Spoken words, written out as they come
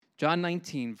John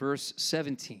 19, verse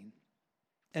 17.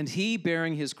 And he,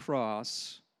 bearing his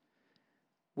cross,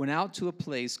 went out to a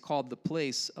place called the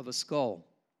place of a skull,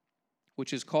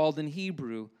 which is called in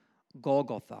Hebrew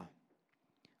Golgotha,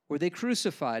 where they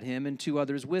crucified him and two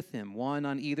others with him, one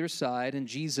on either side and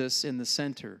Jesus in the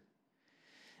center.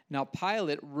 Now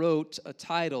Pilate wrote a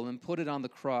title and put it on the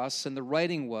cross, and the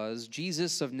writing was,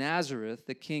 Jesus of Nazareth,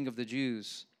 the King of the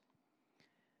Jews.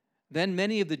 Then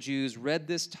many of the Jews read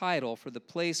this title, for the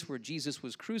place where Jesus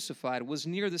was crucified was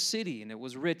near the city, and it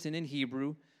was written in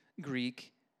Hebrew,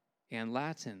 Greek, and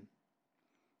Latin.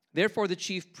 Therefore the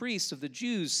chief priests of the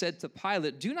Jews said to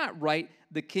Pilate, do not write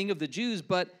the King of the Jews,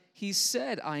 but he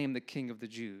said, I am the King of the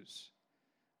Jews.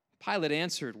 Pilate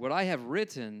answered, what I have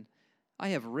written, I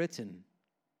have written.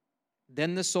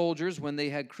 Then the soldiers, when they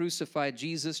had crucified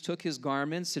Jesus, took his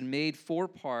garments and made 4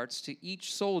 parts, to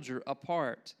each soldier a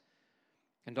part,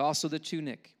 and also the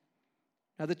tunic.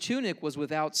 Now the tunic was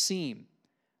without seam,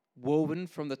 woven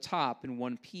from the top in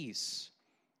one piece.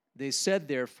 They said,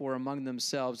 therefore, among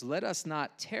themselves, let us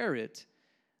not tear it,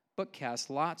 but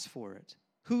cast lots for it,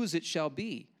 whose it shall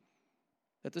be,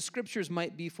 that the scriptures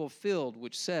might be fulfilled,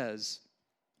 which says,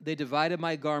 they divided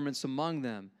my garments among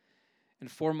them, and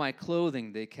for my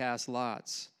clothing they cast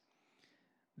lots.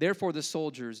 Therefore the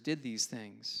soldiers did these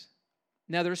things.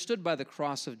 Now there stood by the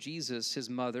cross of Jesus his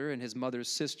mother and his mother's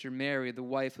sister Mary, the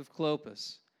wife of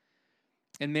Clopas,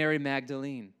 and Mary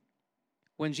Magdalene.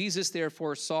 When Jesus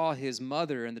therefore saw his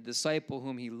mother and the disciple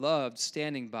whom he loved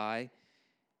standing by,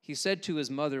 he said to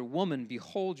his mother, woman,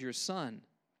 behold your son.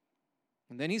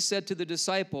 And then he said to the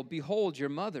disciple, behold your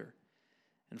mother.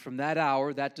 And from that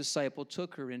hour that disciple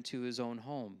took her into his own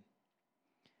home.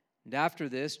 And after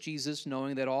this, Jesus,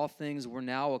 knowing that all things were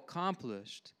now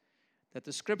accomplished, that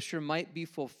the scripture might be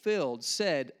fulfilled,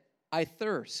 said, I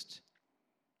thirst.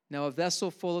 Now a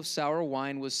vessel full of sour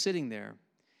wine was sitting there,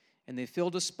 and they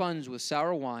filled a sponge with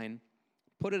sour wine,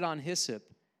 put it on hyssop,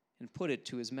 and put it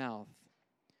to his mouth.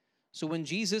 So when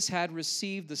Jesus had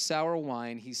received the sour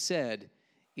wine, he said,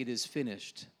 it is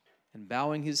finished. And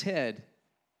bowing his head,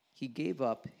 he gave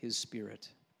up his spirit.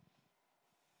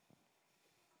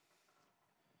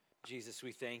 Jesus,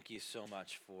 we thank you so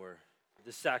much for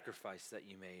the sacrifice that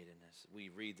you made. And as we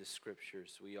read the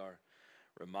scriptures, we are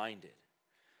reminded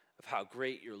of how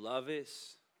great your love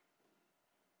is,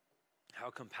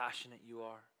 how compassionate you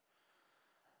are.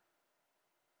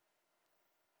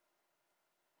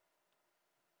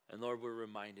 And Lord, we're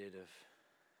reminded of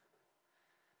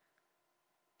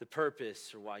the purpose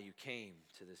for why you came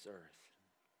to this earth.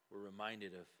 We're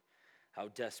reminded of how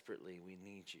desperately we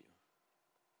need you.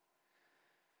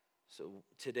 So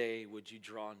today, would you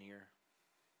draw near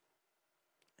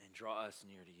and draw us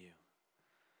near to you?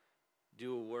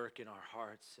 Do a work in our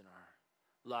hearts and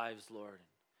our lives, Lord,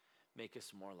 and make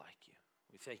us more like you.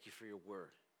 We thank you for your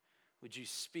word. Would you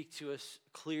speak to us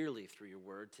clearly through your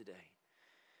word today?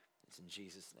 It's in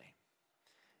Jesus'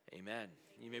 name. Amen.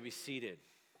 You may be seated.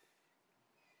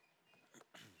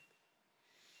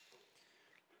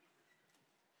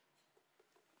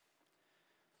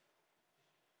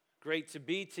 Great to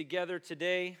be together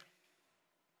today,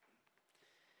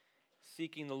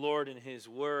 seeking the Lord in his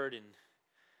word, and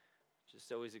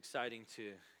just always exciting to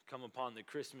come upon the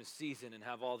Christmas season and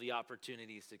have all the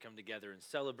opportunities to come together and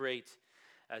celebrate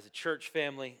as a church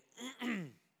family.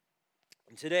 And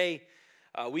today,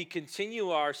 we continue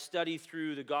our study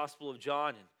through the Gospel of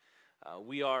John, and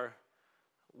we're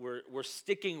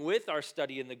sticking with our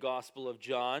study in the Gospel of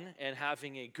John and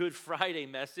having a Good Friday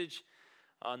message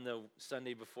on the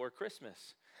Sunday before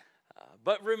Christmas.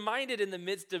 But reminded in the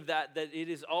midst of that it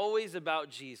is always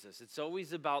about Jesus. It's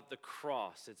always about the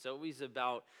cross. It's always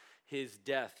about his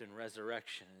death and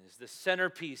resurrection. It's the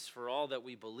centerpiece for all that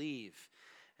we believe.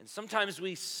 And sometimes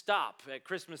we stop. At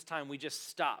Christmas time, we just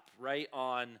stop right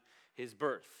on his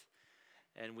birth.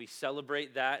 And we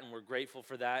celebrate that, and we're grateful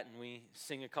for that, and we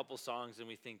sing a couple songs, and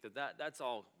we think that's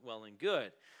all well and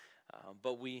good.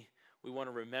 But we want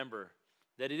to remember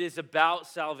that it is about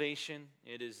salvation.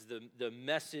 It is the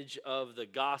message of the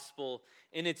gospel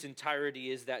in its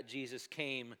entirety is that Jesus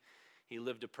came, he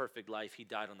lived a perfect life, he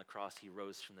died on the cross, he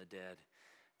rose from the dead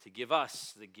to give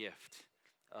us the gift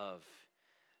of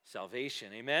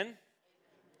salvation. Amen?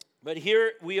 But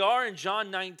here we are in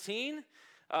John 19,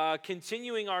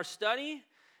 continuing our study,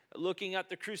 looking at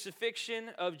the crucifixion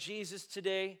of Jesus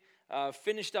today.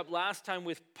 Finished up last time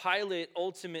with Pilate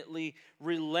ultimately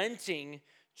relenting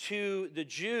to the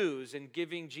Jews and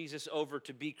giving Jesus over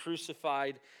to be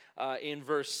crucified. In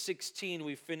verse 16,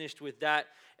 we finished with that,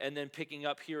 and then picking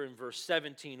up here in verse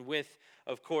 17 with,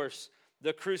 of course,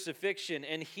 the crucifixion.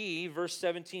 And he, verse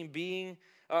 17, being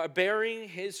bearing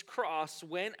his cross,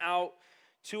 went out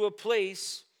to a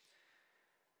place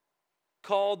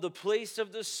called the place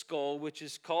of the skull, which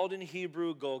is called in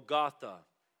Hebrew Golgotha.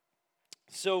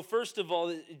 So first of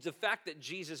all, the fact that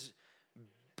Jesus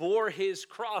bore his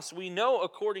cross, we know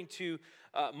according to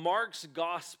Mark's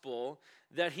gospel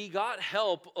that he got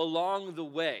help along the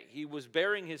way. He was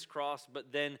bearing his cross,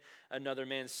 but then another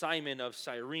man, Simon of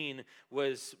Cyrene,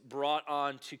 was brought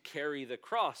on to carry the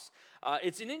cross.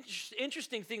 It's an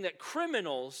interesting thing that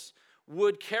criminals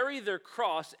would carry their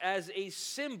cross as a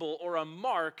symbol or a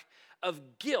mark of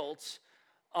guilt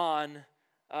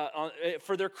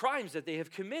for their crimes that they have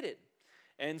committed.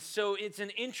 And so it's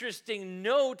an interesting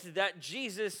note that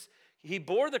Jesus, he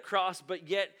bore the cross, but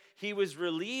yet he was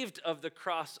relieved of the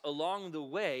cross along the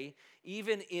way,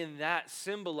 even in that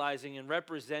symbolizing and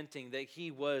representing that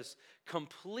he was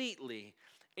completely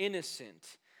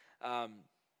innocent.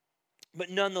 But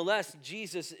nonetheless,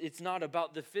 Jesus, it's not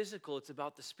about the physical, it's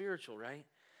about the spiritual, right?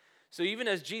 So even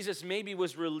as Jesus maybe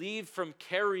was relieved from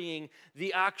carrying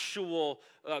the actual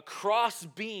cross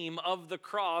beam of the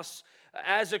cross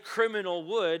as a criminal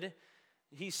would,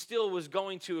 he still was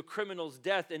going to a criminal's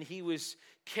death, and he was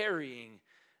carrying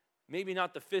maybe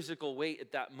not the physical weight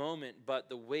at that moment, but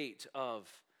the weight of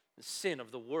the sin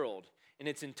of the world in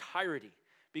its entirety,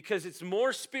 because it's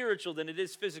more spiritual than it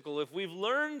is physical. If we've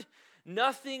learned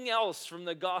nothing else from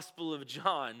the Gospel of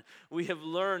John, we have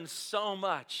learned so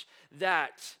much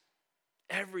that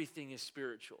everything is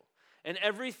spiritual. And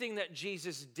everything that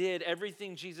Jesus did,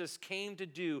 everything Jesus came to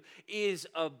do is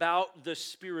about the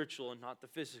spiritual and not the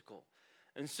physical.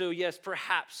 And so, yes,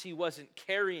 perhaps he wasn't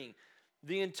carrying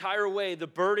the entire way the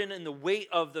burden and the weight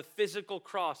of the physical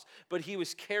cross, but he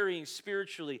was carrying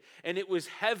spiritually, and it was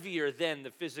heavier than the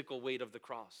physical weight of the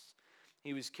cross.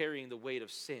 He was carrying the weight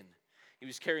of sin. He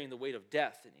was carrying the weight of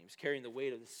death, and he was carrying the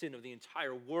weight of the sin of the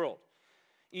entire world.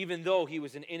 Even though he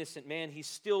was an innocent man, he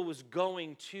still was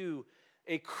going to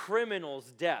a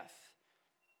criminal's death.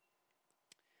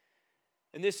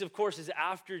 And this, of course, is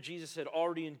after Jesus had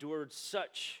already endured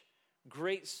such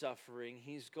great suffering.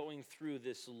 He's going through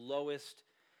the lowest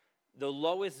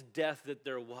death that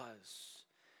there was.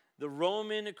 The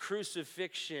Roman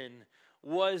crucifixion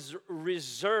was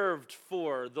reserved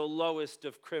for the lowest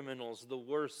of criminals, the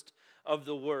worst of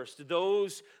the worst,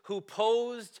 those who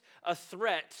posed a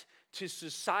threat to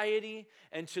society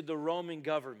and to the Roman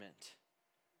government.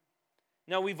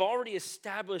 Now, we've already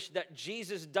established that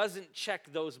Jesus doesn't check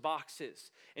those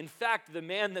boxes. In fact, the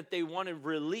man that they wanted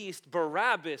released,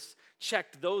 Barabbas,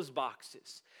 checked those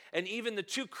boxes. And even the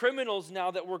two criminals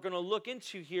now that we're going to look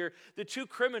into here, the two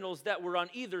criminals that were on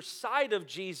either side of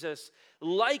Jesus,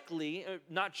 likely,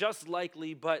 not just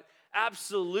likely, but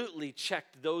absolutely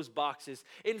checked those boxes.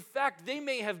 In fact, they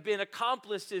may have been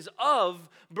accomplices of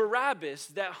Barabbas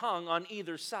that hung on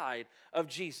either side of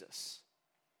Jesus.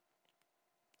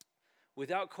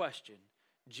 Without question,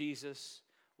 Jesus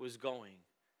was going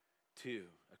to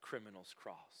a criminal's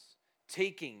cross,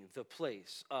 taking the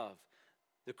place of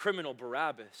the criminal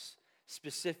Barabbas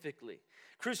specifically.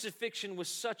 Crucifixion was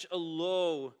such a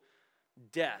low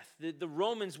death that the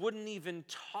Romans wouldn't even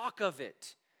talk of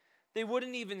it. They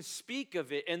wouldn't even speak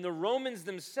of it, and the Romans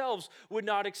themselves would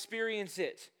not experience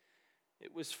it.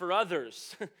 It was for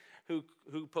others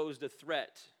who posed a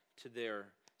threat to their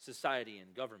society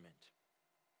and government.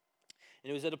 And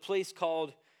it was at a place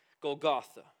called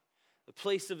Golgotha, the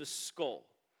place of a skull.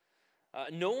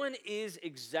 No one is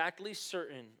exactly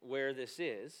certain where this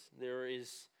is. There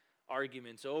is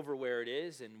arguments over where it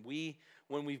is, and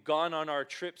when we've gone on our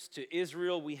trips to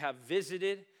Israel, we have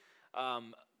visited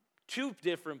two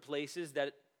different places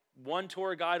that one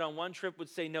tour guide on one trip would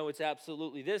say, no, it's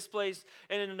absolutely this place.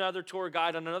 And then another tour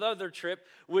guide on another trip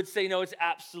would say, no, it's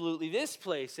absolutely this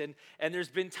place. And there's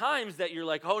been times that you're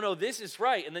like, oh, no, this is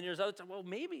right. And then there's other times, well,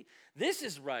 maybe this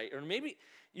is right. Or maybe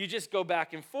you just go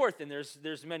back and forth. And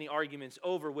there's many arguments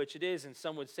over which it is. And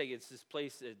some would say it's this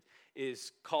place that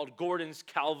is called Gordon's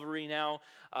Calvary now.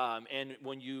 And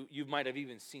when you might have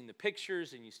even seen the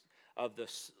pictures and of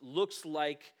this looks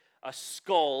like a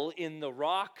skull in the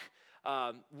rock.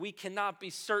 We cannot be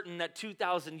certain that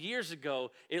 2,000 years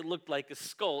ago it looked like a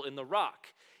skull in the rock.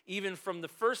 Even from the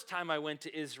first time I went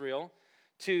to Israel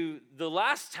to the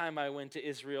last time I went to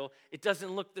Israel, it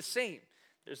doesn't look the same.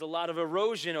 There's a lot of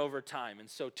erosion over time, and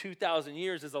so 2,000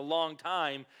 years is a long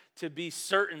time to be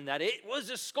certain that it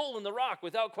was a skull in the rock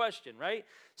without question, right?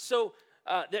 So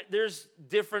there's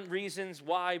different reasons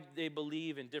why they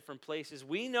believe in different places.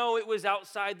 We know it was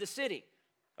outside the city,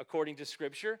 according to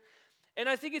Scripture. And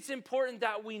I think it's important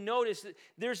that we notice that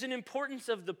there's an importance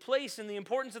of the place, and the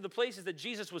importance of the place is that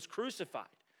Jesus was crucified.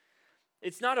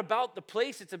 It's not about the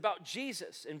place, it's about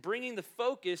Jesus and bringing the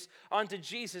focus onto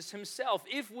Jesus himself.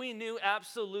 If we knew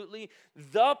absolutely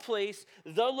the place,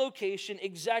 the location,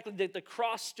 exactly that the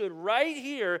cross stood right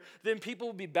here, then people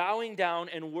would be bowing down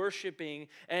and worshiping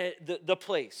the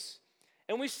place.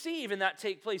 And we see even that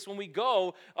take place when we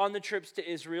go on the trips to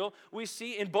Israel. We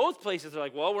see in both places, they're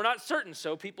like, well, we're not certain.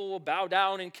 So people will bow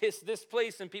down and kiss this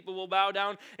place, and people will bow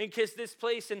down and kiss this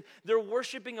place. And they're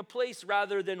worshiping a place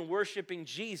rather than worshiping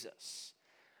Jesus.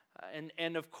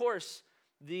 And of course,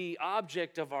 the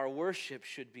object of our worship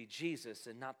should be Jesus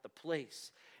and not the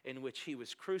place in which he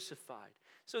was crucified.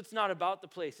 So it's not about the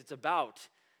place, it's about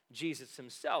Jesus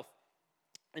himself.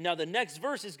 And now the next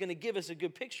verse is going to give us a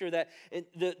good picture that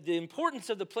the importance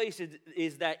of the place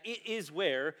is that it is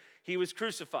where he was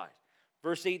crucified.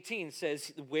 Verse 18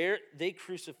 says, where they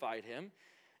crucified him,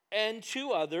 and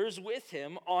two others with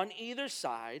him on either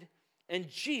side, and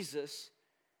Jesus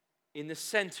in the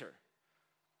center.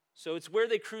 So it's where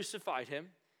they crucified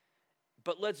him,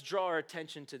 but let's draw our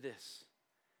attention to this,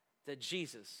 that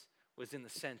Jesus was in the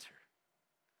center.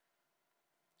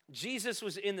 Jesus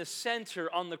was in the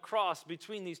center on the cross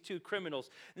between these two criminals.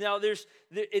 Now,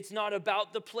 it's not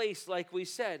about the place, like we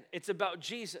said. It's about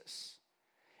Jesus.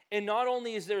 And not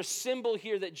only is there a symbol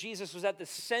here that Jesus was at the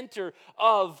center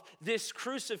of this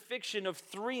crucifixion of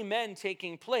three men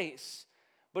taking place,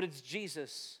 but it's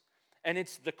Jesus and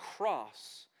it's the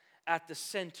cross at the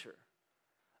center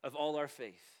of all our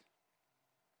faith.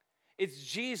 It's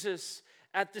Jesus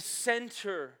at the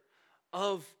center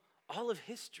of all of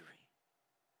history.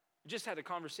 I just had a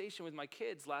conversation with my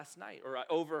kids last night, or I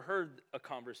overheard a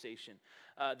conversation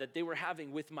that they were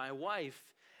having with my wife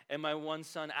and my one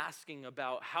son, asking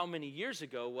about how many years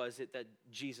ago was it that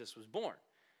Jesus was born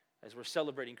as we're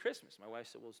celebrating Christmas. My wife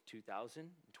said, well, it's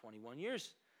 2021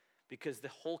 years, because the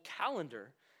whole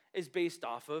calendar is based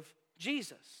off of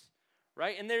Jesus,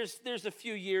 right? And there's a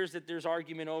few years that there's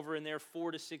argument over in there,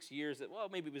 4 to 6 years that, well,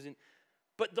 maybe it was in,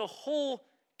 but the whole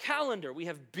calendar, we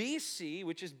have BC,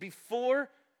 which is before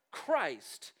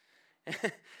Christ.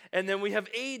 And then we have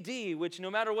AD, which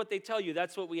no matter what they tell you,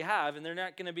 that's what we have, and they're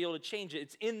not going to be able to change it.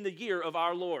 It's in the year of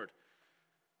our Lord.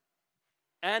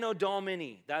 Anno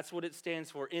Domini, that's what it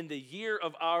stands for, in the year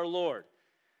of our Lord.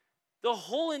 The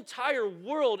whole entire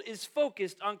world is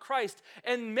focused on Christ,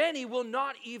 and many will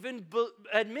not even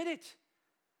admit it.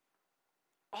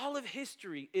 All of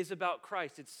history is about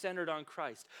Christ. It's centered on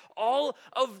Christ. All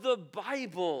of the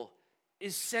Bible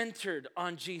is centered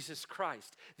on Jesus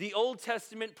Christ. The Old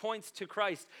Testament points to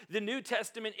Christ. The New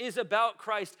Testament is about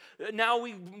Christ. Now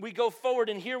we go forward,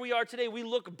 and here we are today. We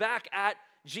look back at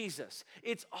Jesus.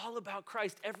 It's all about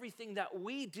Christ. Everything that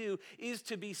we do is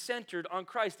to be centered on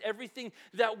Christ. Everything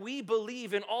that we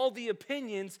believe and all the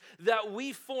opinions that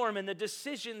we form and the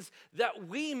decisions that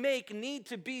we make need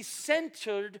to be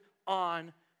centered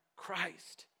on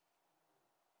Christ.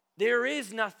 There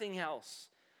is nothing else.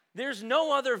 There's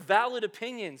no other valid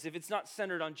opinions if it's not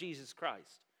centered on Jesus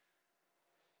Christ.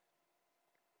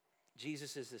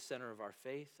 Jesus is the center of our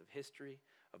faith, of history,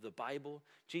 of the Bible.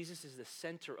 Jesus is the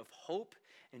center of hope,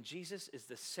 and Jesus is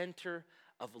the center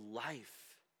of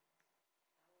life.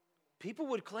 People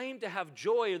would claim to have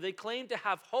joy, or they claim to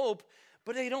have hope,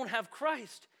 but they don't have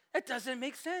Christ. That doesn't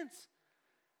make sense.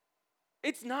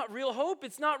 It's not real hope.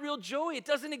 It's not real joy. It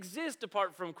doesn't exist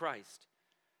apart from Christ.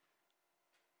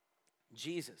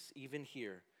 Jesus, even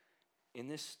here, in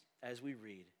this, as we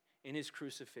read, in his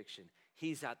crucifixion,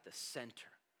 he's at the center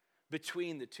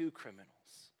between the two criminals,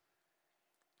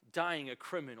 dying a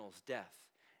criminal's death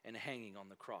and hanging on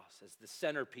the cross as the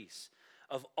centerpiece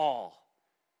of all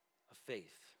of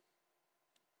faith.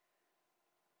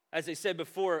 As I said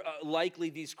before, likely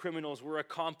these criminals were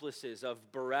accomplices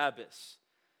of Barabbas,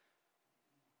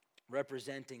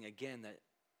 representing again that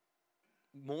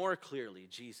more clearly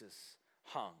Jesus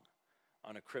hung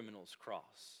on a criminal's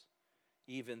cross,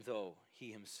 even though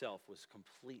he himself was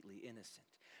completely innocent.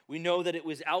 We know that it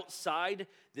was outside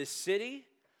the city.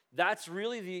 That's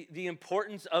really the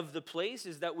importance of the place,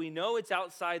 is that we know it's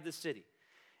outside the city.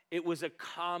 It was a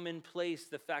common place,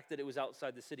 the fact that it was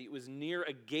outside the city. It was near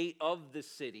a gate of the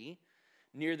city,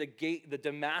 near the gate, the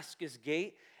Damascus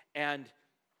gate, and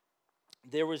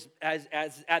there was, as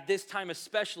at this time,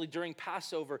 especially during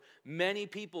Passover, many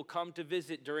people come to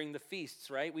visit during the feasts,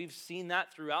 right? We've seen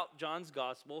that throughout John's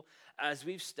gospel as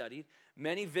we've studied.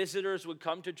 Many visitors would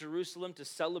come to Jerusalem to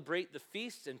celebrate the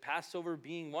feasts, and Passover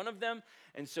being one of them.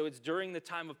 And so it's during the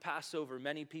time of Passover,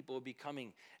 many people would be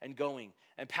coming and going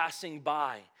and passing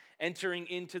by, entering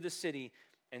into the city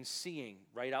and seeing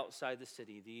right outside the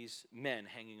city these men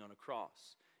hanging on a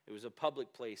cross. It was a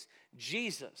public place.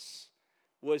 Jesus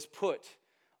was put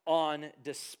on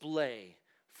display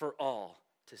for all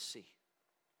to see.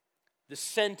 The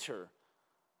center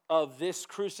of this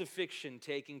crucifixion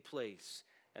taking place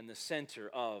and the center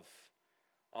of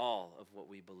all of what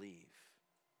we believe.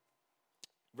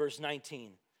 Verse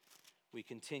 19, we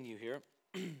continue here.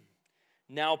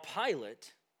 Now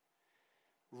Pilate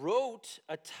wrote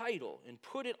a title and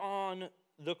put it on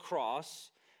the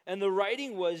cross, and the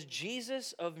writing was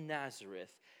Jesus of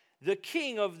Nazareth, the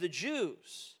King of the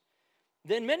Jews.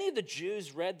 Then many of the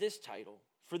Jews read this title,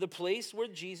 for the place where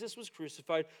Jesus was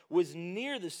crucified was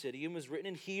near the city and was written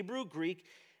in Hebrew, Greek,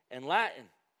 and Latin.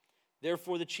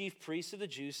 Therefore the chief priests of the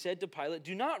Jews said to Pilate,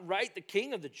 "Do not write the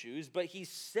King of the Jews," but he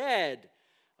said,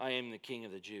 "I am the King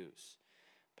of the Jews."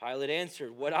 Pilate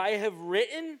answered, "What I have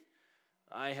written,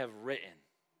 I have written."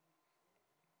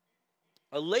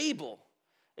 A label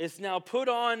is now put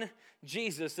on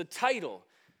Jesus, a title.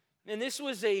 And this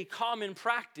was a common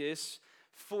practice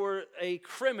for a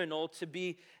criminal to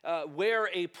be wear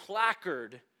a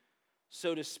placard,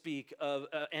 so to speak, of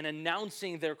and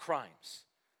announcing their crimes.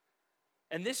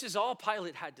 And this is all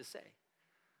Pilate had to say.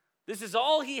 This is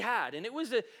all he had, and it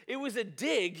was a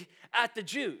dig at the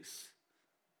Jews.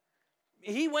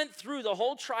 He went through the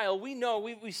whole trial. We know,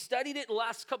 we studied it the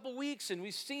last couple weeks, and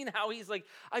we've seen how he's like,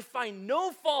 I find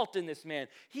no fault in this man.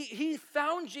 He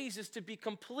found Jesus to be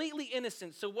completely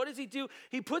innocent. So what does he do?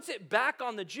 He puts it back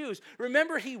on the Jews.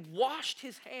 Remember, he washed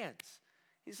his hands.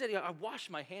 He said, I washed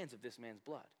my hands of this man's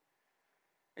blood.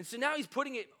 And so now he's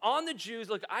putting it on the Jews.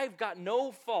 Look, I've got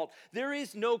no fault. There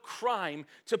is no crime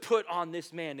to put on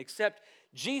this man except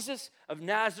Jesus of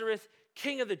Nazareth,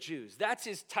 King of the Jews. That's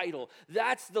his title.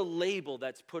 That's the label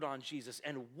that's put on Jesus.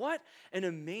 And what an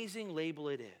amazing label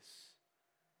it is.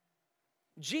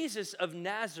 Jesus of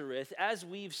Nazareth, as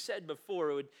we've said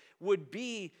before, would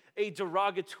be a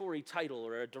derogatory title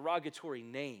or a derogatory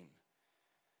name.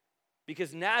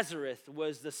 Because Nazareth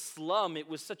was the slum. It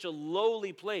was such a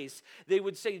lowly place. They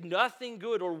would say nothing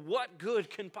good or what good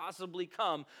can possibly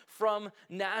come from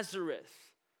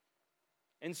Nazareth.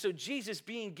 And so Jesus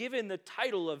being given the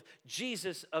title of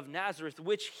Jesus of Nazareth,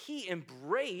 which he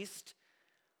embraced,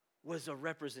 was a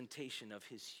representation of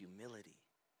his humility.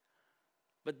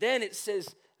 But then it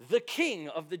says, the King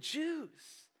of the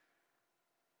Jews.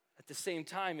 At the same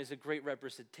time is a great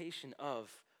representation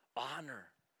of honor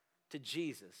to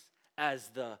Jesus as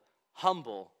the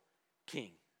humble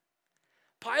king.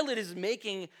 Pilate is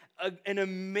making an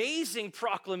amazing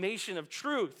proclamation of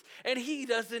truth, and he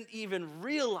doesn't even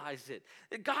realize it.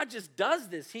 God just does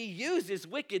this. He uses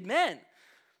wicked men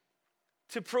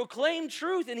to proclaim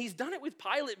truth, and he's done it with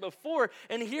Pilate before,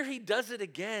 and here he does it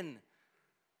again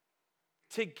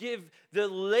to give the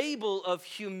label of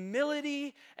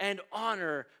humility and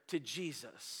honor to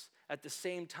Jesus at the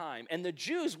same time. And the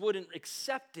Jews wouldn't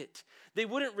accept it. They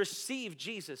wouldn't receive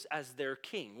Jesus as their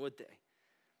king, would they?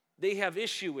 They have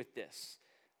issue with this.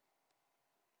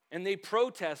 And they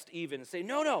protest even and say,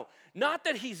 no, not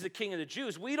that he's the King of the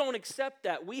Jews. We don't accept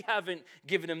that. We haven't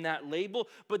given him that label,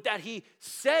 but that he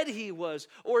said he was,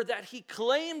 or that he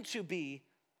claimed to be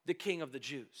the King of the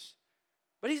Jews.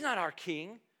 But he's not our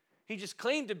king. He just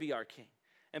claimed to be our king.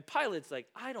 And Pilate's like,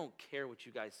 I don't care what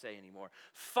you guys say anymore.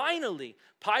 Finally,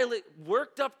 Pilate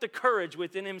worked up the courage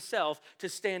within himself to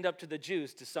stand up to the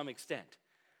Jews to some extent.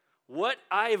 What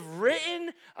I've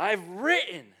written, I've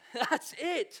written. That's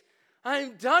it.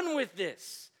 I'm done with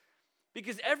this.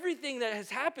 Because everything that has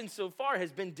happened so far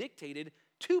has been dictated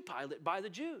to Pilate by the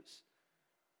Jews.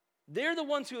 They're the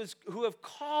ones who have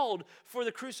called for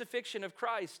the crucifixion of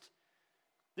Christ.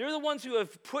 They're the ones who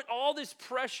have put all this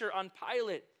pressure on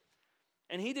Pilate.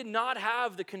 And he did not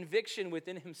have the conviction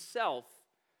within himself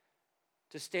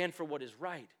to stand for what is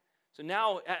right. So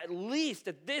now, at least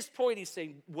at this point, he's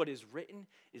saying what is written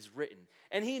is written.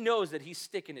 And he knows that he's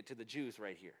sticking it to the Jews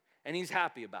right here. And he's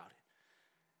happy about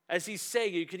it. As he's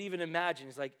saying, you could even imagine,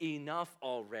 he's like, enough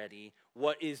already.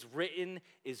 What is written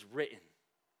is written.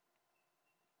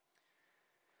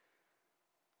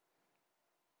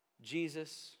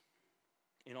 Jesus,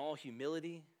 in all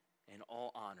humility and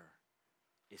all honor,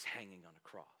 is hanging on a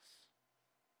cross.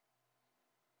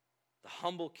 The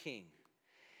humble king.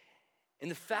 And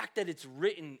the fact that it's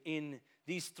written in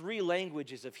these three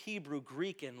languages of Hebrew,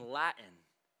 Greek, and Latin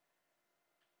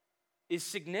is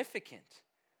significant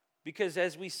because,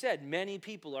 as we said, many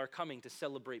people are coming to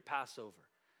celebrate Passover.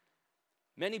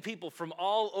 Many people from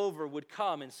all over would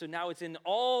come, and so now it's in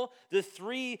all the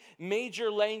three major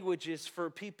languages for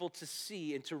people to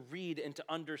see and to read and to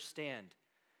understand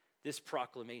this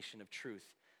proclamation of truth.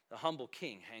 The humble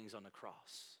king hangs on the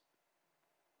cross.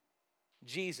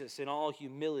 Jesus in all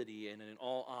humility and in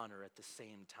all honor at the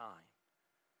same time.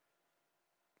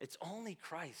 It's only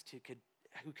Christ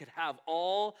who could have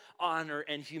all honor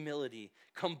and humility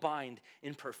combined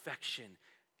in perfection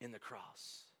in the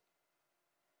cross.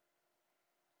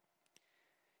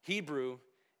 Hebrew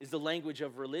is the language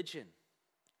of religion.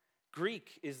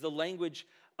 Greek is the language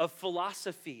of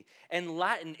philosophy, and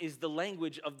Latin is the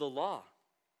language of the law.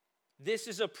 This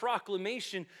is a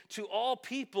proclamation to all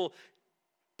people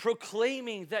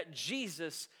proclaiming that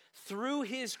Jesus, through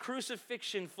his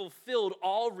crucifixion, fulfilled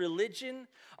all religion,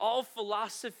 all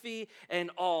philosophy, and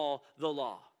all the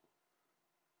law.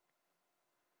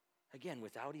 Again,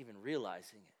 without even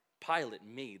realizing it, Pilate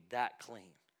made that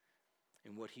claim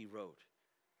in what he wrote.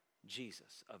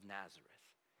 Jesus of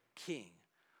Nazareth, King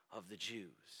of the Jews.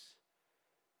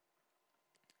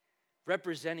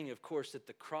 Representing, of course, that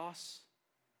the cross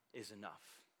is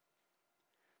enough.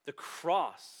 The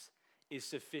cross is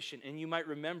sufficient. And you might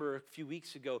remember a few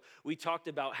weeks ago, we talked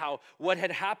about how what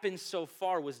had happened so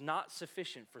far was not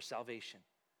sufficient for salvation.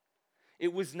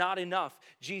 It was not enough.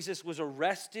 Jesus was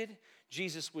arrested.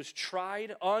 Jesus was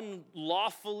tried,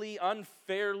 unlawfully,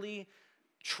 unfairly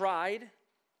tried,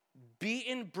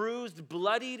 beaten, bruised,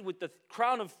 bloodied, with the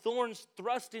crown of thorns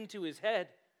thrust into his head.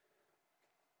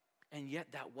 And yet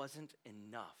that wasn't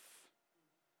enough.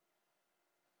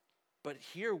 But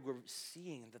here we're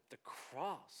seeing that the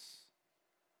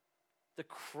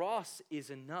cross is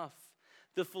enough.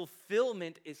 The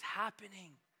fulfillment is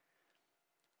happening.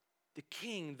 The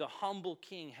king, the humble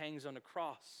king, hangs on a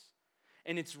cross.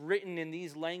 And it's written in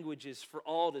these languages for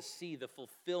all to see the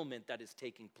fulfillment that is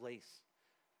taking place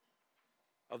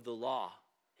of the law,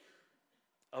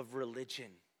 of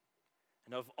religion,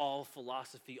 and of all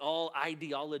philosophy, all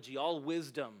ideology, all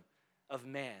wisdom of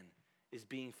man is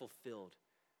being fulfilled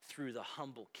through the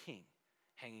humble king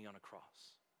hanging on a cross.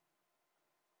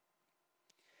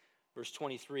 Verse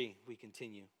 23, we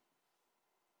continue.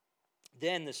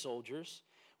 Then the soldiers,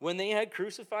 when they had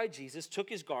crucified Jesus, took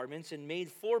his garments and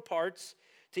made 4 parts,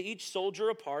 to each soldier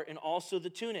a part, and also the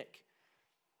tunic.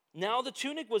 Now the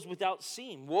tunic was without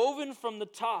seam, woven from the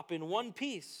top in one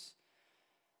piece.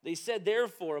 They said,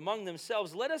 therefore, among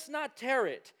themselves, let us not tear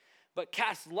it, but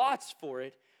cast lots for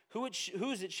it,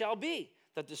 whose it shall be,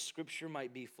 that the scripture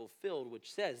might be fulfilled,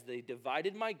 which says, they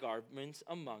divided my garments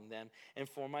among them, and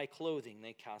for my clothing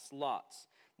they cast lots.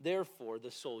 Therefore,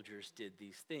 the soldiers did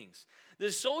these things.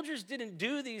 The soldiers didn't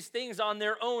do these things on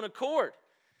their own accord.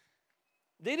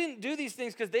 They didn't do these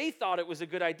things because they thought it was a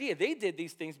good idea. They did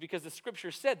these things because the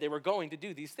scripture said they were going to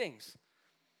do these things.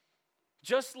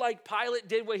 Just like Pilate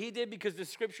did what he did because the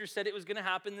scripture said it was going to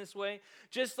happen this way.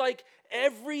 Just like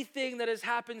everything that has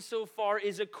happened so far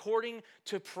is according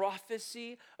to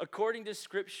prophecy, according to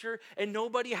scripture, and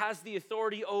nobody has the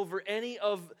authority over any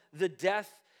of the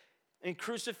death and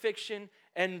crucifixion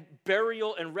and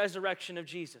burial and resurrection of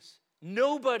Jesus.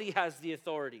 Nobody has the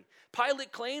authority.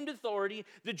 Pilate claimed authority.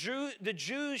 The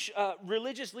Jewish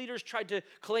religious leaders tried to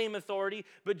claim authority,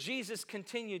 but Jesus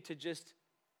continued to just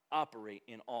operate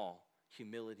in all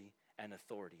humility and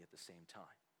authority at the same time.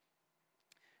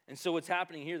 And so what's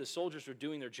happening here, the soldiers are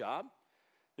doing their job.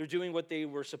 They're doing what they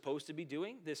were supposed to be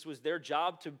doing. This was their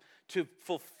job to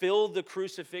fulfill the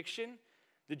crucifixion.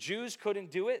 The Jews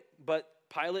couldn't do it, but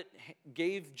Pilate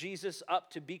gave Jesus up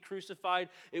to be crucified.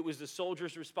 It was the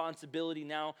soldiers' responsibility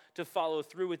now to follow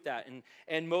through with that.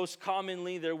 And most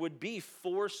commonly, there would be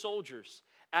 4 soldiers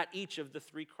at each of the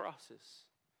 3 crosses.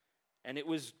 And it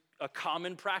was a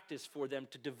common practice for them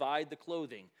to divide the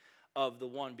clothing of the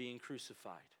one being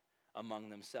crucified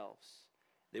among themselves.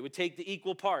 They would take the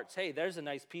equal parts. Hey, there's a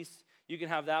nice piece. You can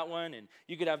have that one, and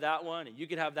you could have that one, and you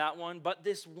could have that one. But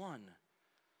this one,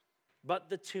 but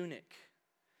the tunic,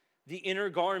 the inner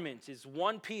garment, is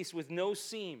one piece with no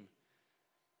seam.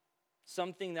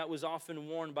 Something that was often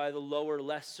worn by the lower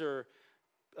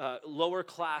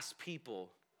class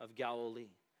people of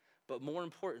Galilee. But more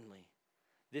importantly,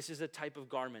 this is a type of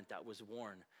garment that was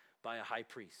worn by a high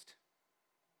priest.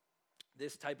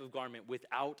 This type of garment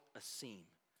without a seam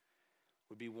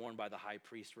would be worn by the high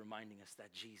priest, reminding us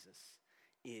that Jesus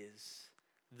is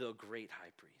the great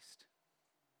high priest.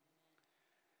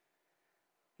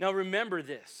 Now remember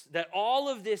this, that all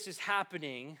of this is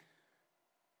happening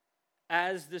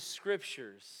as the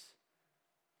scriptures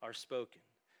are spoken,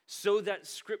 so that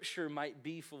scripture might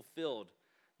be fulfilled,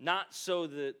 not so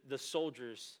that the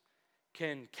soldiers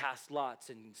can cast lots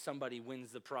and somebody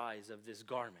wins the prize of this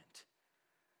garment,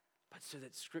 but so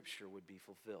that scripture would be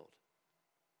fulfilled.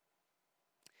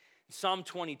 Psalm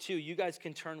 22, you guys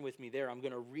can turn with me there. I'm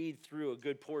going to read through a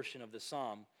good portion of the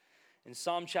psalm. In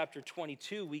Psalm chapter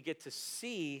 22, we get to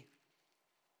see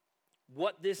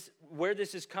where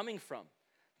this is coming from.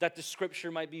 that the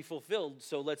scripture might be fulfilled.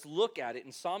 So let's look at it.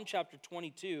 In Psalm chapter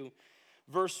 22,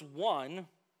 verse 1,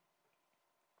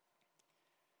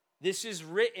 this is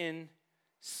written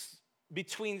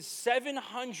between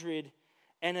 700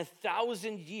 and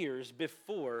 1,000 years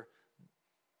before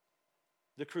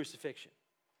the crucifixion.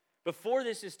 Before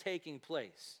this is taking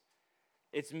place,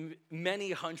 it's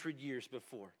many hundred years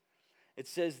before. It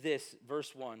says this,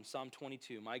 verse 1, Psalm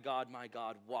 22, my God,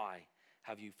 why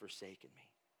have you forsaken me?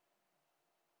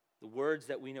 The words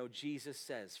that we know Jesus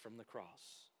says from the cross.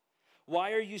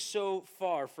 Why are you so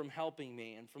far from helping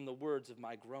me and from the words of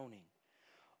my groaning?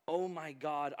 Oh my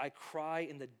God, I cry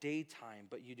in the daytime,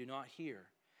 but you do not hear.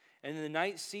 And in the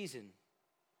night season,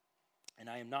 and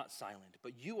I am not silent,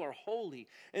 but you are holy,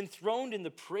 enthroned in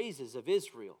the praises of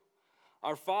Israel.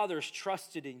 Our fathers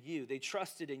trusted in you. They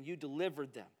trusted and you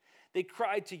delivered them. They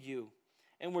cried to you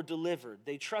and were delivered.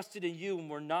 They trusted in you and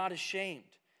were not ashamed.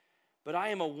 But I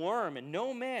am a worm and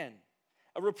no man,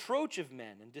 a reproach of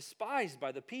men and despised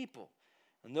by the people.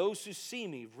 And those who see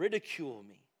me ridicule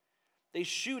me. They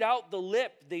shoot out the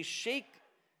lip, they shake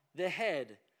the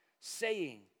head,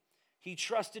 saying, he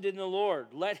trusted in the Lord.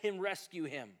 Let him rescue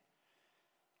him.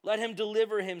 Let him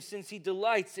deliver him, since he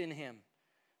delights in him.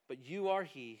 But you are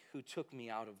he who took me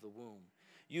out of the womb.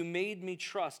 You made me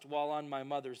trust while on my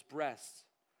mother's breast.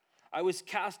 I was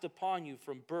cast upon you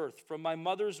from birth. From my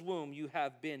mother's womb you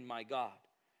have been my God.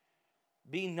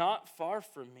 Be not far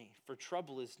from me, for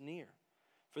trouble is near,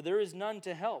 for there is none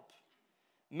to help.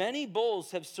 Many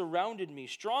bulls have surrounded me.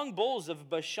 Strong bulls of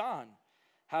Bashan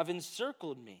have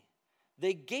encircled me.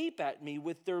 They gape at me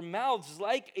with their mouths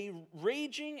like a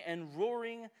raging and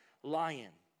roaring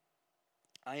lion.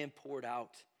 I am poured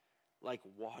out like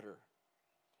water,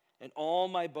 and all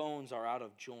my bones are out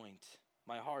of joint.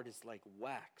 My heart is like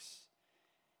wax.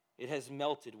 It has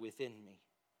melted within me.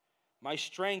 My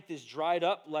strength is dried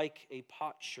up like a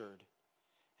potsherd,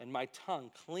 and my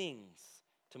tongue clings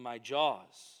to my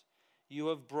jaws. You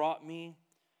have brought me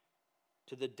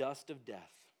to the dust of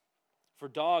death. For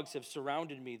dogs have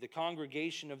surrounded me. The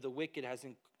congregation of the wicked has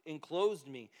enclosed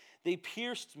me. They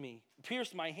pierced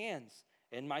my hands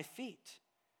and my feet.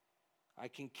 I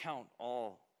can count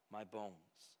all my bones.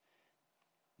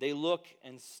 They look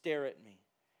and stare at me.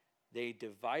 They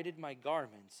divided my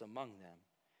garments among them,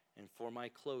 and for my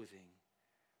clothing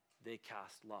they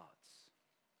cast lots,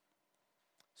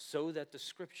 so that the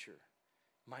scripture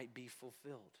might be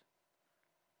fulfilled.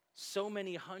 So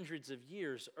many hundreds of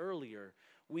years earlier,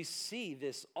 we see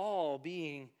this all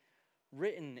being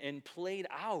written and played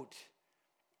out,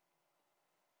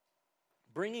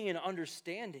 bringing an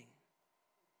understanding,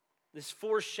 this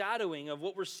foreshadowing of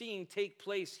what we're seeing take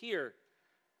place here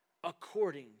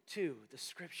according to the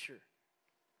scripture.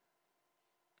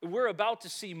 We're about to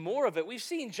see more of it. We've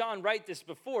seen John write this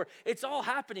before. It's all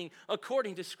happening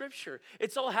according to scripture.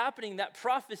 It's all happening that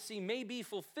prophecy may be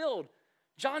fulfilled.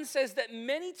 John says that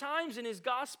many times in his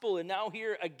gospel, and now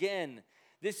here again.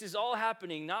 This is all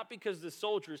happening not because the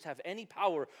soldiers have any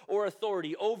power or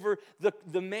authority over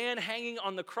the man hanging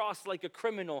on the cross like a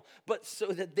criminal, but so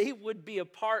that they would be a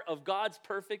part of God's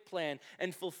perfect plan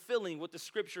and fulfilling what the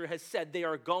scripture has said they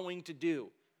are going to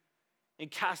do in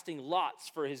casting lots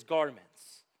for his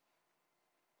garments.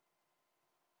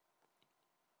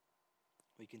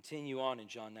 We continue on in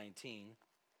John 19.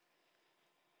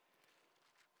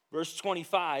 Verse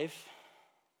 25.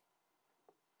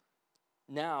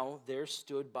 Now there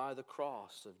stood by the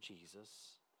cross of Jesus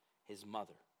his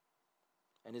mother,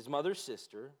 and his mother's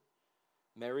sister,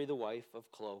 Mary the wife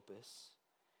of Clopas,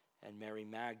 and Mary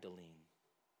Magdalene.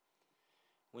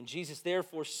 When Jesus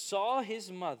therefore saw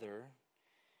his mother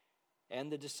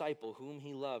and the disciple whom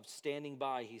he loved standing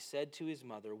by, he said to his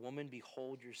mother, Woman,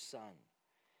 behold your son.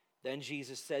 Then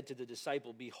Jesus said to the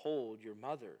disciple, Behold your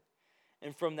mother.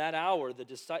 And from that hour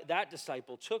that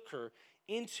disciple took her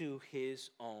into his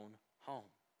own home.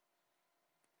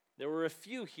 There were a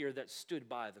few here that stood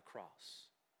by the cross,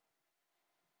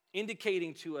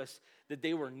 indicating to us that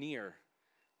they were near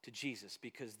to Jesus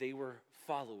because they were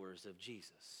followers of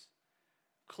Jesus,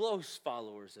 close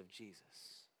followers of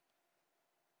Jesus.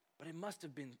 But it must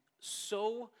have been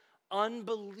so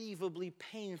unbelievably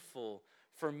painful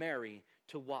for Mary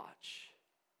to watch.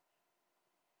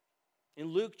 In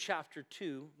Luke chapter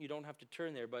 2, you don't have to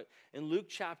turn there, but in Luke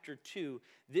chapter 2,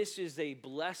 this is a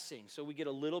blessing. So we get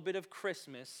a little bit of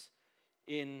Christmas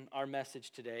in our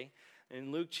message today.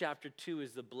 In Luke chapter 2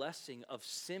 is the blessing of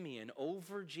Simeon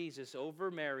over Jesus, over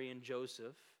Mary and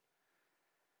Joseph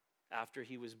after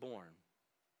he was born.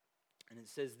 And it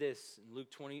says this in Luke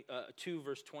 2,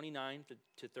 verse 29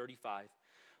 to 35.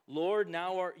 Lord,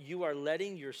 now you are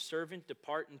letting your servant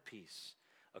depart in peace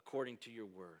according to your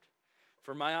word.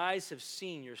 For my eyes have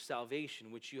seen your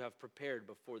salvation, which you have prepared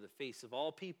before the face of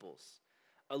all peoples,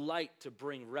 a light to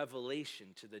bring revelation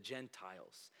to the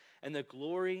Gentiles, and the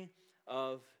glory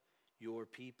of your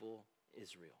people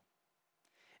Israel.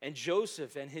 And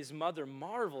Joseph and his mother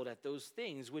marveled at those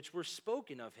things which were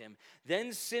spoken of him.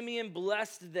 Then Simeon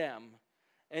blessed them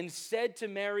and said to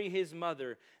Mary his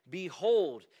mother,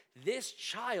 Behold, this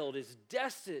child is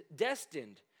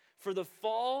destined for the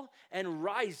fall and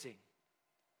rising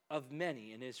of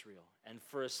many in Israel, and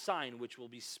for a sign which will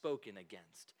be spoken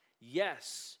against.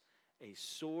 Yes, a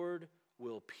sword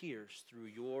will pierce through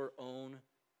your own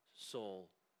soul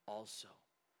also,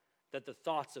 that the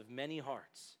thoughts of many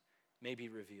hearts may be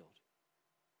revealed.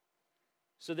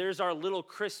 So there's our little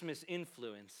Christmas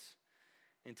influence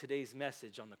in today's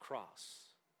message on the cross.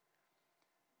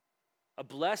 A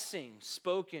blessing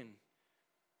spoken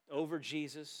over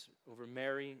Jesus, over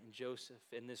Mary and Joseph,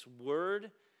 and this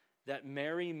word that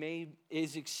Mary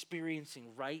is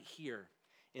experiencing right here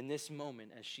in this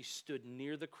moment as she stood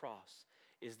near the cross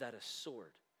is that a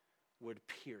sword would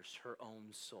pierce her own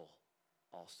soul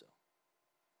also.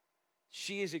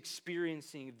 She is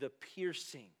experiencing the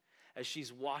piercing as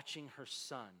she's watching her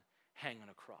son hang on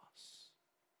a cross.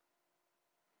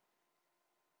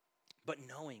 But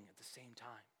knowing at the same time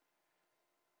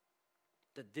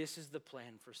that this is the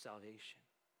plan for salvation.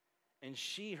 And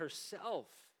she herself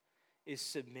is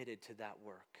submitted to that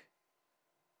work.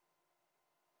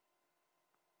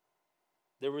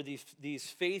 There were these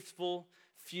faithful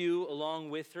few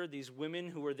along with her, these women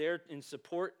who were there in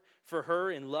support for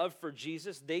her, in love for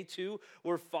Jesus. They too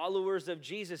were followers of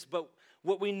Jesus. But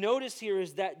what we notice here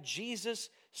is that Jesus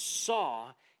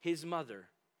saw his mother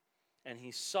and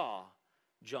he saw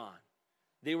John.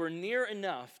 They were near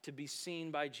enough to be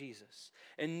seen by Jesus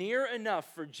and near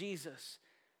enough for Jesus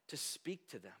to speak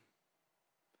to them.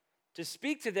 To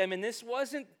speak to them, and this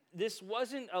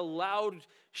wasn't a loud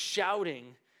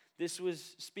shouting. This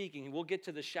was speaking. We'll get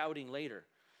to the shouting later.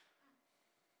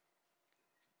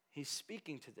 He's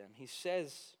speaking to them. He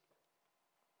says,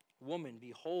 Woman,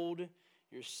 behold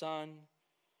your son.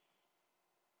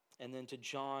 And then to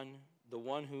John, the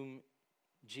one whom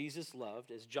Jesus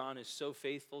loved, as John is so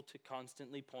faithful to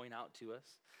constantly point out to us,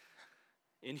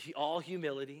 in all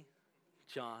humility,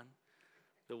 John,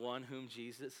 the one whom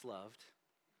Jesus loved,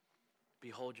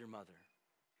 behold your mother.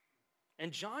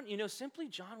 And John, simply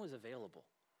John was available.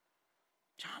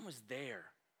 John was there.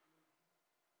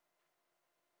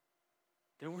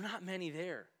 There were not many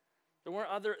there.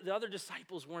 The other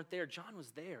disciples weren't there. John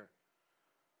was there.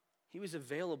 He was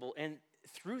available. And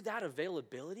through that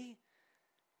availability,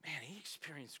 man, he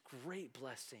experienced great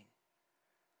blessing.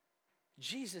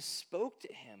 Jesus spoke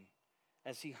to him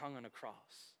as he hung on a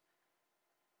cross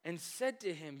and said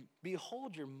to him,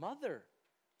 Behold your mother.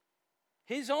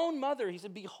 His own mother, he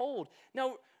said, Behold.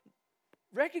 Now,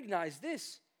 recognize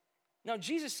this. Now,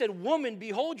 Jesus said, Woman,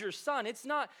 behold your son.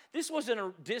 This wasn't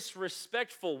a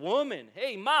disrespectful woman.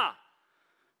 Hey, ma.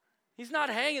 He's not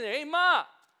hanging there. Hey, ma.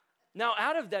 Now,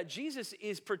 out of that, Jesus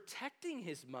is protecting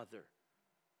his mother.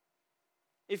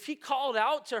 If he called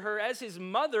out to her as his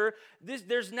mother,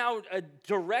 there's now a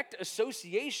direct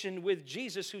association with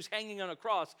Jesus who's hanging on a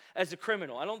cross as a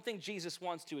criminal. I don't think Jesus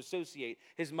wants to associate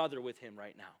his mother with him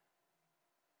right now.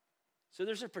 So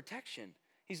there's a protection.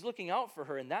 He's looking out for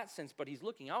her in that sense, but he's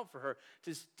looking out for her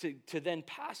to then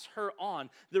pass her on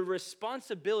the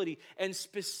responsibility, and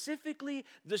specifically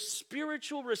the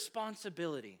spiritual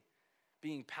responsibility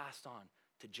being passed on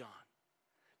to John.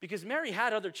 Because Mary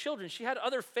had other children. She had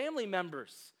other family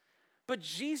members. But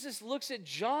Jesus looks at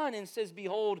John and says,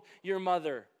 Behold your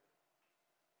mother.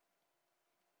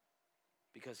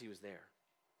 Because he was there.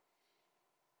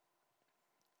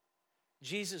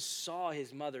 Jesus saw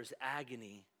his mother's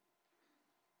agony,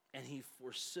 and he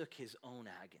forsook his own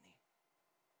agony.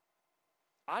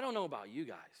 I don't know about you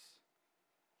guys,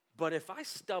 but if I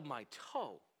stub my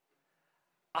toe,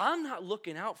 I'm not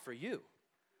looking out for you.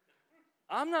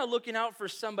 I'm not looking out for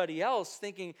somebody else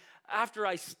thinking after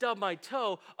I stub my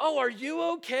toe, oh, are you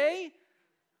okay?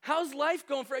 How's life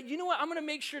going for you? You know what? I'm going to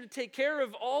make sure to take care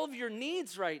of all of your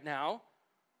needs right now.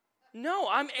 No,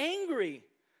 I'm angry.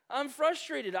 I'm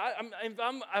frustrated.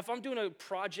 If I'm doing a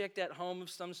project at home of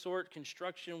some sort,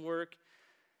 construction work,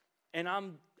 and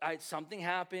something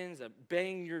happens, I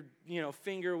bang your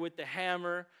finger with the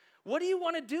hammer. What do you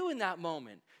want to do in that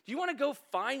moment? Do you want to go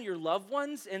find your loved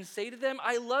ones and say to them,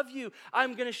 I love you.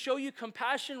 I'm going to show you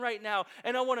compassion right now,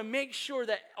 and I want to make sure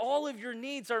that all of your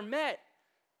needs are met?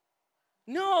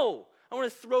 No. I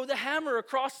want to throw the hammer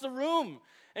across the room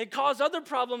and cause other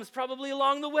problems probably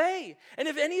along the way. And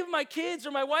if any of my kids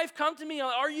or my wife come to me,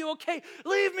 are you okay?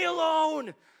 Leave me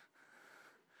alone.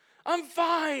 I'm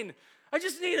fine. I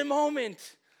just need a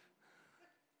moment.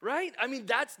 Right? I mean,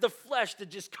 that's the flesh that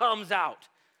just comes out.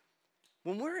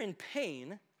 When we're in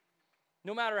pain,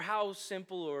 no matter how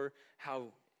simple or how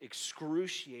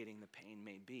excruciating the pain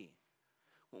may be,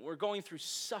 when we're going through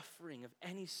suffering of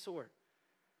any sort,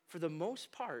 for the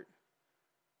most part,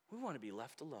 we want to be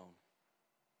left alone.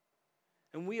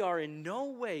 And we are in no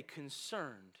way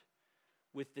concerned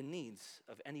with the needs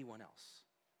of anyone else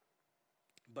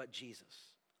but Jesus.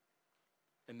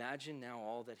 Imagine now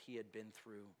all that he had been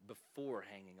through before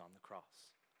hanging on the cross.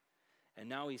 And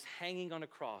now he's hanging on a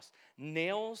cross.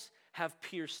 Nails have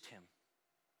pierced him.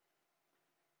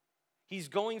 He's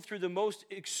going through the most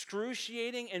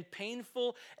excruciating and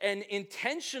painful and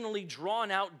intentionally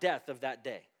drawn out death of that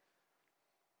day.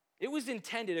 It was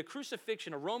intended, a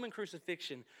crucifixion, a Roman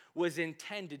crucifixion, was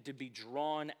intended to be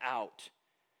drawn out.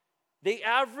 They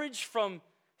averaged from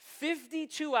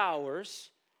 52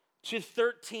 hours to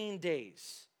 13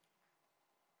 days.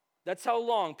 That's how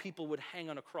long people would hang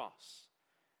on a cross.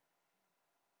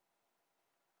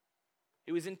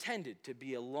 It was intended to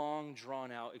be a long,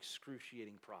 drawn-out,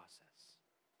 excruciating process.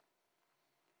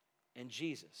 And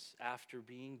Jesus, after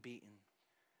being beaten,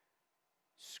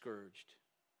 scourged,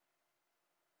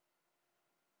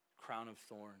 crown of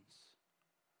thorns,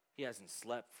 he hasn't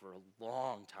slept for a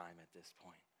long time at this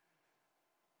point,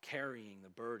 carrying the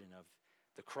burden of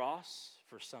the cross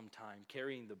for some time,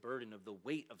 carrying the burden of the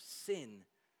weight of sin.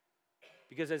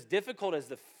 Because as difficult as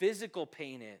the physical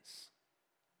pain is,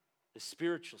 the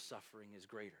spiritual suffering is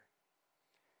greater.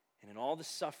 And in all the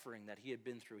suffering that he had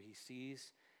been through, he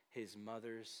sees his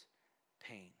mother's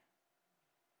pain.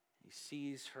 He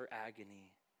sees her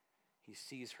agony. He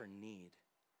sees her need.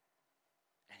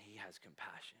 And he has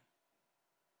compassion.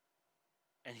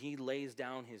 And he lays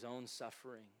down his own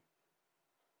suffering.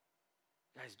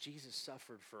 Guys, Jesus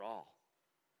suffered for all.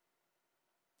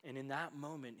 And in that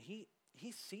moment, he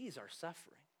sees our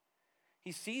suffering.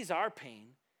 He sees our pain.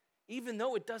 Even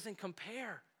though it doesn't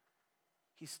compare,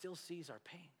 he still sees our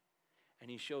pain. And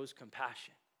he shows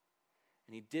compassion.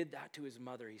 And he did that to his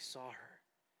mother. He saw her.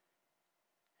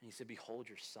 And he said, behold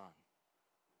your son.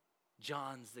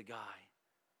 John's the guy.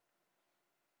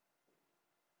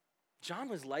 John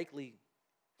was likely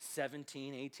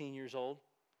 17, 18 years old.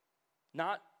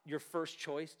 Not your first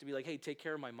choice to be like, hey, take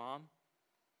care of my mom.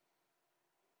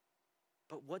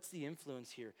 But what's the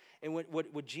influence here? And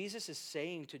what Jesus is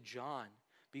saying to John,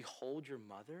 behold your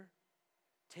mother,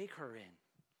 take her in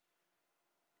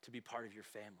to be part of your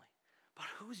family. But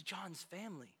who's John's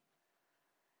family?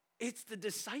 It's the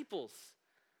disciples.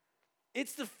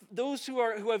 It's those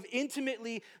who have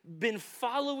intimately been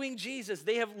following Jesus.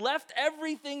 They have left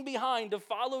everything behind to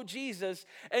follow Jesus.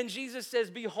 And Jesus says,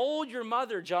 behold your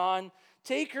mother, John.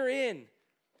 Take her in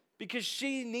because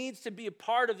she needs to be a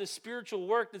part of the spiritual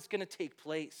work that's going to take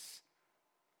place.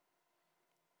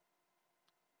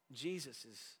 Jesus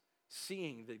is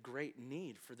seeing the great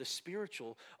need for the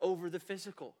spiritual over the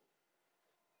physical.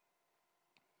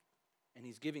 And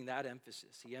he's giving that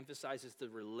emphasis. He emphasizes the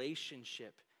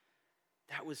relationship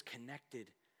that was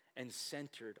connected and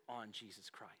centered on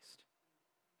Jesus Christ.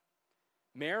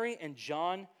 Mary and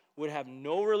John would have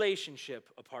no relationship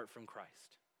apart from Christ.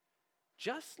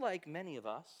 Just like many of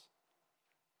us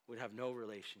would have no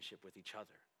relationship with each other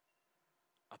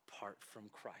apart from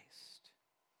Christ.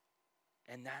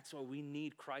 And that's why we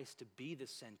need Christ to be the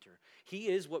center. He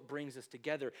is what brings us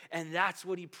together. And that's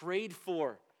what he prayed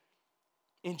for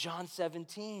in John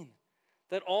 17.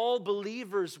 That all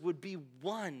believers would be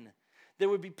one. There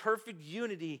would be perfect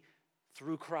unity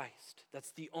through Christ.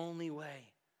 That's the only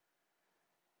way.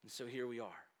 And so here we are.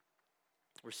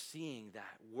 We're seeing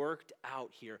that worked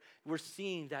out here. We're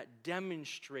seeing that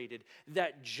demonstrated,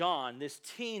 that John, this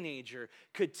teenager,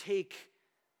 could take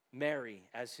Mary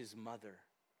as his mother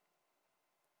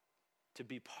to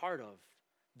be part of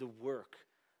the work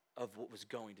of what was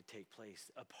going to take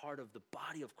place, a part of the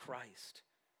body of Christ,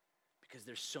 because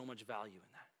there's so much value in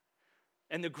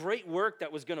that. And the great work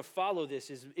that was going to follow this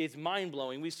is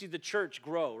mind-blowing. We see the church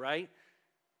grow, right?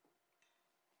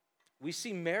 We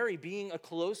see Mary being a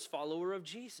close follower of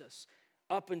Jesus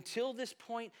up until this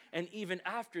point and even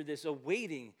after this,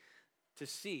 awaiting to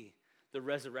see the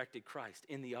resurrected Christ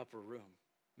in the upper room.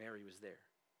 Mary was there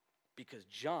because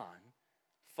John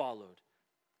followed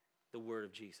the word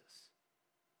of Jesus.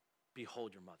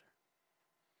 Behold your mother.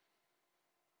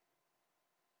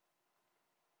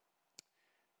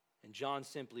 And John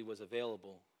simply was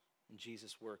available, and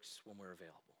Jesus works when we're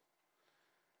available.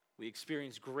 We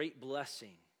experience great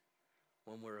blessing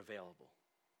when we're available,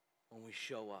 when we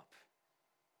show up.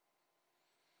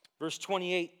 Verse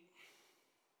 28,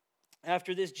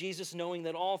 After this, Jesus, knowing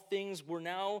that all things were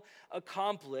now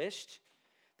accomplished,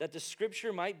 that the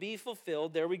scripture might be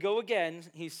fulfilled, there we go again,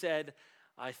 he said,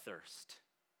 I thirst.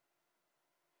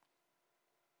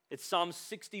 It's Psalm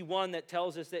 61 that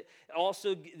tells us that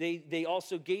they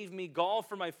also gave me gall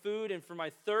for my food, and for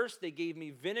my thirst they gave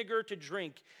me vinegar to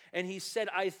drink. And he said,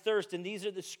 I thirst. And these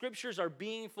are the scriptures are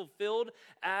being fulfilled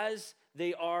as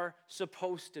they are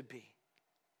supposed to be.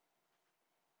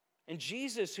 And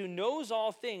Jesus, who knows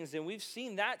all things, and we've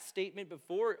seen that statement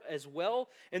before as well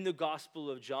in the Gospel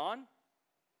of John.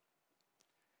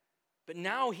 But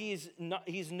now he's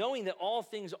knowing that all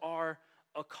things are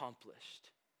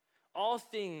accomplished. All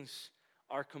things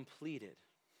are completed.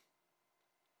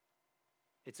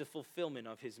 It's a fulfillment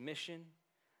of his mission,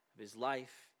 of his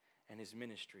life, and his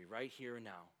ministry right here and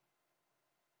now.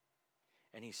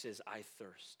 And he says, I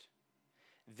thirst.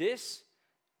 This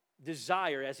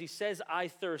desire, as he says, I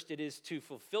thirst, it is to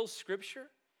fulfill Scripture,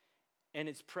 and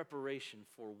it's preparation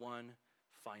for one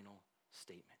final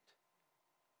statement.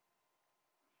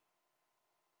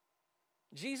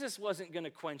 Jesus wasn't going to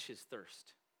quench his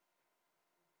thirst.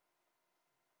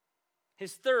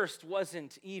 His thirst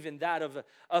wasn't even that of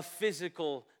a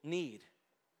physical need.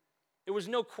 There was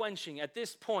no quenching. At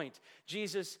this point,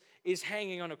 Jesus is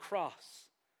hanging on a cross.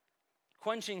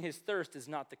 Quenching his thirst is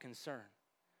not the concern.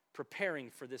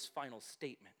 Preparing for this final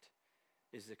statement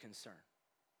is the concern.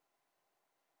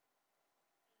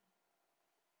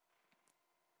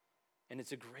 And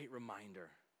it's a great reminder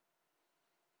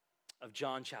of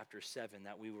John chapter 7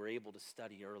 that we were able to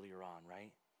study earlier on,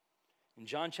 right? In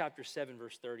John chapter 7,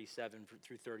 verse 37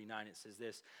 through 39, it says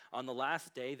this, on the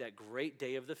last day, that great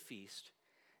day of the feast,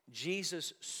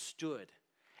 Jesus stood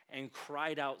and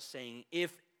cried out, saying,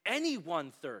 if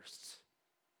anyone thirsts,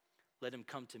 let him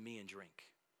come to me and drink.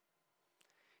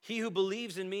 He who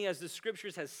believes in me, as the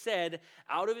scriptures has said,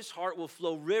 out of his heart will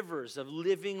flow rivers of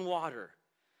living water.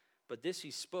 But this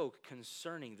he spoke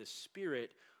concerning the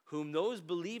Spirit, whom those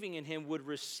believing in him would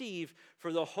receive,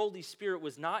 for the Holy Spirit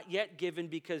was not yet given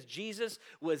because Jesus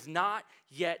was not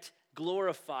yet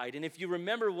glorified. And if you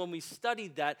remember when we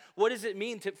studied that, what does it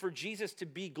mean for Jesus to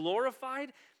be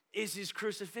glorified? Is his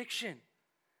crucifixion.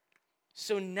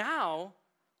 So now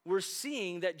we're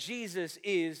seeing that Jesus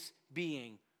is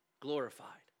being glorified.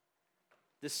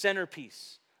 The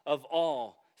centerpiece of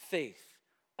all faith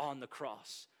on the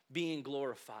cross, being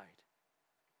glorified.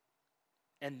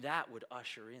 And that would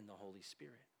usher in the Holy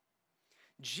Spirit.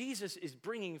 Jesus is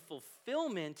bringing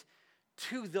fulfillment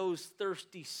to those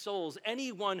thirsty souls.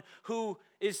 Anyone who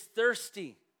is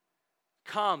thirsty,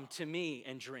 come to me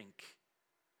and drink.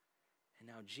 And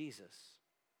now Jesus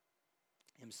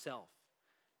himself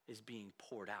is being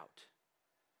poured out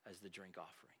as the drink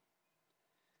offering.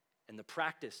 And the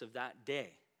practice of that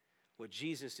day, what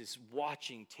Jesus is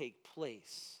watching take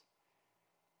place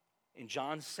in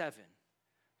John 7,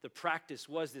 the practice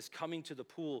was this coming to the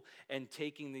pool and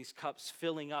taking these cups,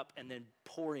 filling up, and then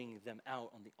pouring them out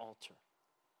on the altar.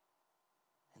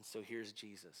 And so here's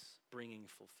Jesus bringing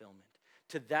fulfillment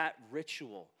to that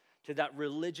ritual, to that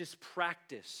religious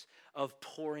practice of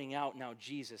pouring out. Now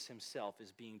Jesus himself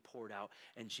is being poured out,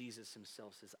 and Jesus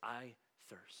himself says, I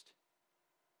thirst.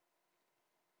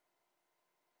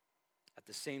 At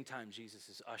the same time, Jesus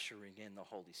is ushering in the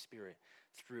Holy Spirit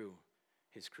through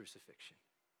his crucifixion.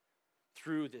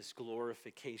 Through this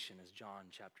glorification, as John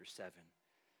chapter 7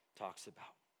 talks about.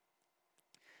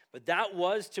 But that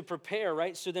was to prepare,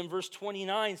 right? So then verse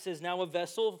 29 says, now a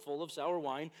vessel full of sour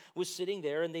wine was sitting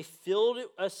there, and they filled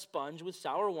a sponge with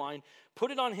sour wine,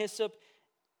 put it on hyssop,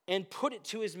 and put it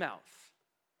to his mouth.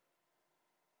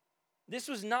 This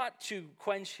was not to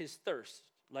quench his thirst,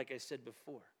 like I said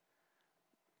before,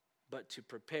 but to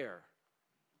prepare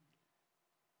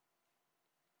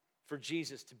for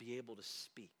Jesus to be able to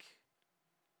speak.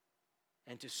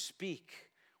 And to speak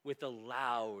with a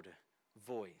loud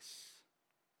voice.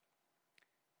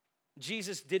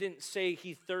 Jesus didn't say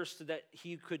he thirsted that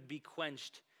he could be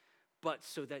quenched, but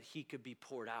so that he could be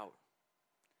poured out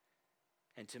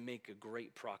and to make a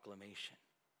great proclamation.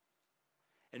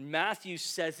 And Matthew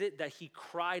says it that he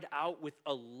cried out with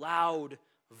a loud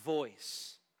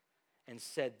voice and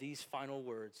said these final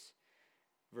words,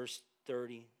 verse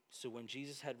 30. So when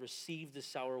Jesus had received the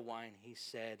sour wine, he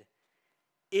said,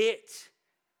 it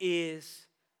is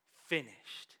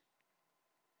finished,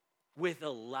 with a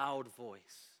loud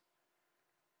voice.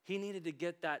 He needed to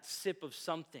get that sip of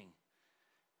something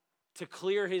to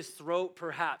clear his throat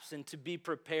perhaps and to be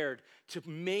prepared to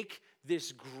make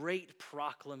this great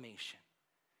proclamation.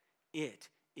 It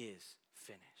is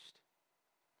finished.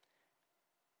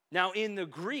 Now in the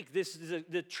Greek, this is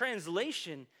the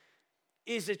translation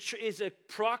is a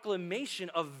proclamation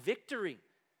of victory.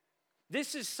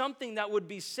 This is something that would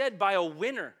be said by a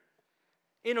winner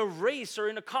in a race or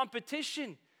in a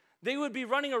competition. They would be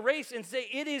running a race and say,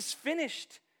 "It is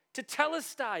finished."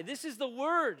 Tetelestai. This is the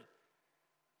word.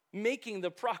 Making the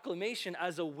proclamation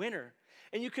as a winner.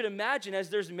 And you could imagine, as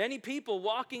there's many people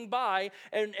walking by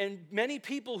and many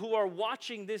people who are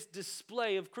watching this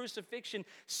display of crucifixion,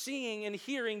 seeing and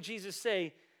hearing Jesus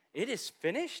say, "It is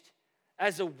finished,"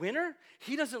 as a winner.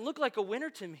 He doesn't look like a winner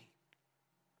to me.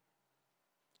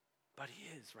 But he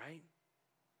is, right?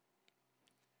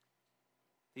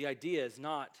 The idea is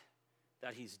not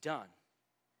that he's done,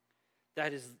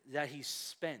 that he's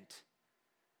spent,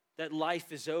 that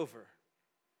life is over,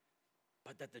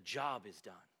 but that the job is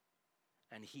done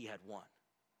and he had won.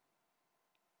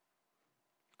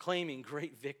 Claiming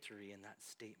great victory in that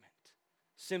statement.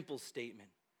 Simple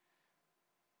statement.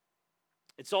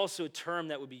 It's also a term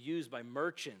that would be used by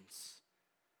merchants.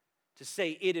 To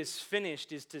say "it is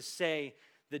finished" is to say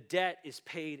the debt is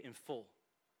paid in full.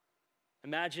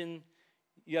 Imagine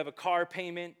you have a car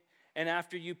payment, and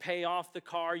after you pay off the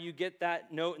car, you get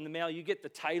that note in the mail, you get the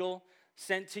title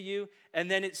sent to you,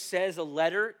 and then it says a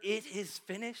letter, "It is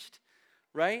finished,"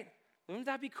 right? Wouldn't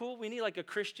that be cool? We need like a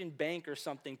Christian bank or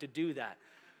something to do that.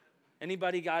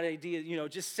 Anybody got an idea?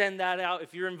 Just send that out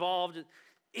if you're involved.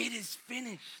 It is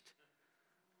finished.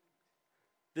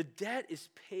 The debt is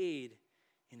paid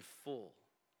in full.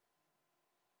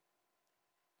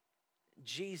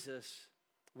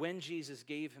 When Jesus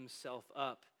gave himself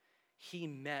up, he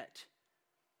met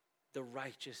the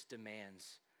righteous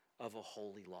demands of a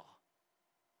holy law.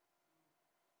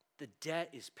 The debt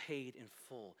is paid in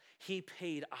full. He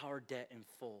paid our debt in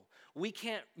full. We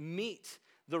can't meet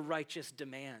the righteous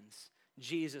demands.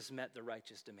 Jesus met the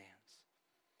righteous demands.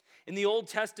 In the Old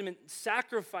Testament,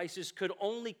 sacrifices could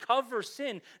only cover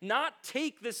sin, not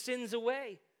take the sins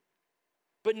away.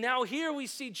 But now here we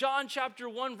see John chapter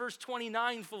 1 verse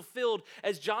 29 fulfilled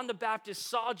as John the Baptist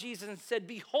saw Jesus and said,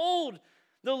 "Behold,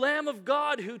 the Lamb of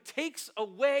God who takes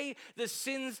away the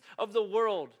sins of the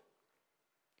world."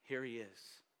 Here he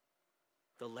is,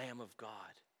 the Lamb of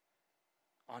God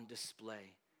on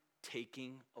display,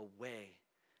 taking away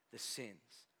the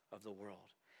sins of the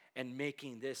world and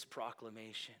making this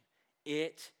proclamation: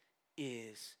 "It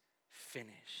is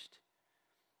finished."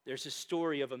 There's a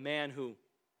story of a man who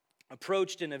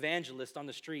approached an evangelist on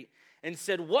the street and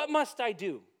said, "What must I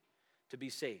do to be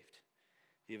saved?"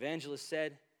 The evangelist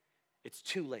said, "It's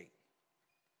too late."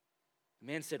 The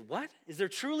man said, "What? Is there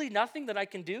truly nothing that I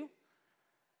can do?"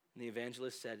 And the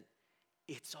evangelist said,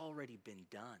 "It's already been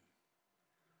done.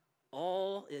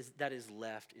 All that is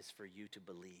left is for you to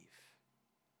believe."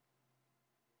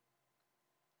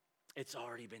 It's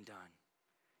already been done.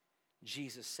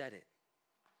 Jesus said it.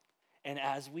 And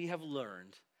as we have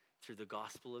learned through the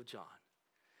Gospel of John,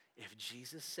 if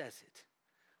Jesus says it,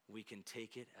 we can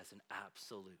take it as an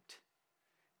absolute.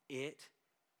 It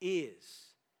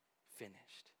is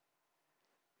finished.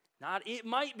 Not it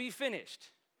might be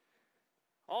finished.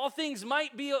 All things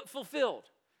might be fulfilled.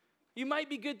 You might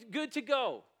be good to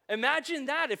go. Imagine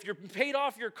that if you're paid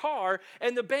off your car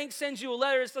and the bank sends you a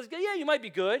letter that says, "Yeah, you might be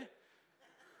good."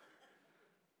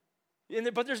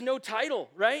 But there's no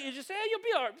title, right? You just say, "Hey, you'll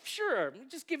be all right. Sure,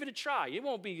 just give it a try. It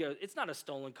won't be, it's not a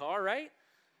stolen car, right?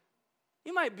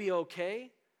 You might be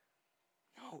okay."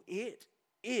 No, it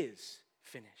is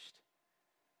finished.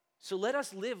 So let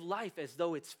us live life as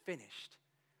though it's finished.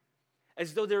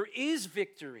 As though there is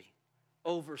victory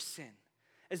over sin.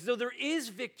 As though there is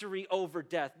victory over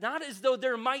death. Not as though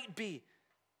there might be,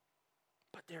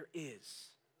 but there is.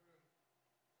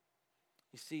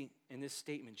 You see, in this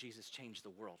statement, Jesus changed the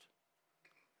world.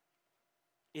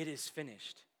 It is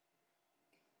finished.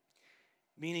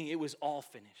 Meaning it was all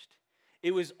finished.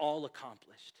 It was all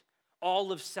accomplished.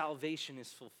 All of salvation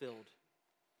is fulfilled.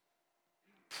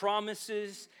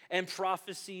 Promises and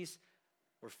prophecies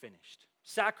were finished.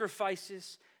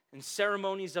 Sacrifices and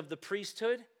ceremonies of the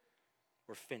priesthood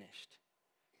were finished.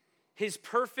 His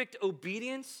perfect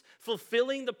obedience,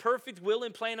 fulfilling the perfect will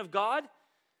and plan of God,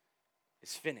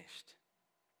 is finished.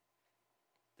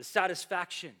 The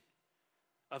satisfaction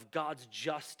of God's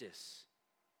justice,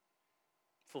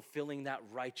 fulfilling that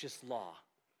righteous law,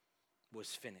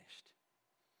 was finished.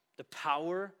 The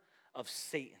power of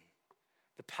Satan,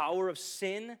 the power of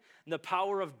sin, and the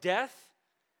power of death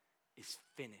is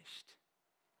finished.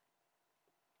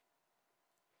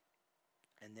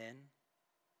 And then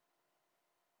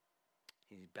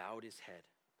he bowed his head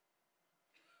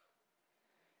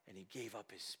and he gave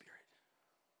up his spirit.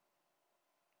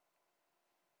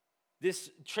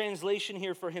 This translation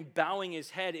here for him bowing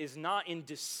his head is not in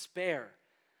despair,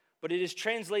 but it is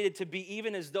translated to be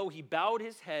even as though he bowed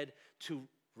his head to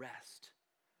rest.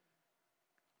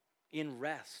 In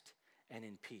rest and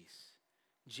in peace.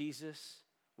 Jesus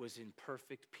was in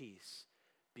perfect peace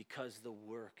because the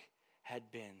work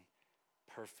had been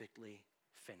perfectly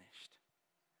finished.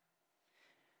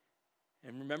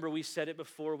 And remember, we said it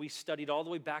before, we studied all the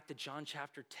way back to John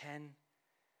chapter 10.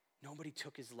 Nobody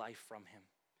took his life from him.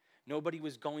 Nobody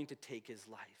was going to take his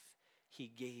life.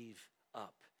 He gave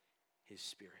up his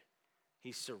spirit.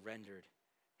 He surrendered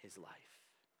his life.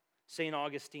 St.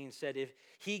 Augustine said, if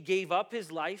he gave up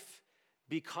his life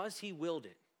because he willed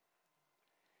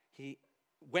it,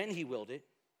 when he willed it,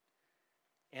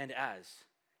 and as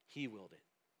he willed it.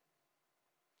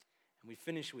 And we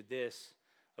finish with this,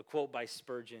 a quote by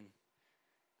Spurgeon.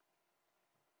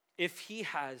 If he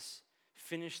has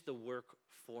finished the work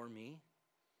for me,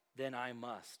 then I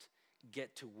must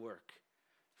get to work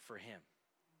for him.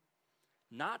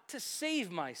 Not to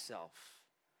save myself,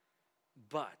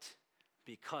 but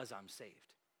because I'm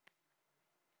saved.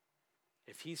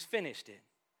 If he's finished it,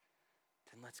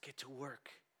 then let's get to work.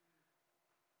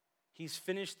 He's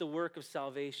finished the work of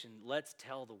salvation. Let's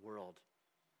tell the world.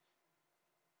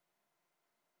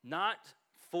 Not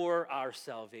for our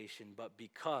salvation, but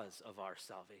because of our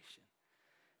salvation.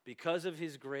 Because of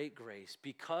his great grace.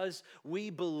 Because we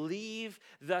believe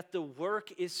that the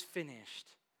work is finished.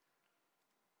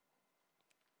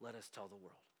 Let us tell the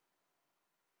world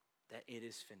that it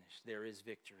is finished. There is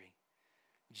victory.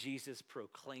 Jesus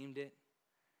proclaimed it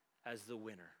as the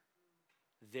winner.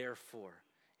 Therefore,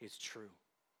 it's true.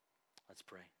 Let's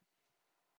pray.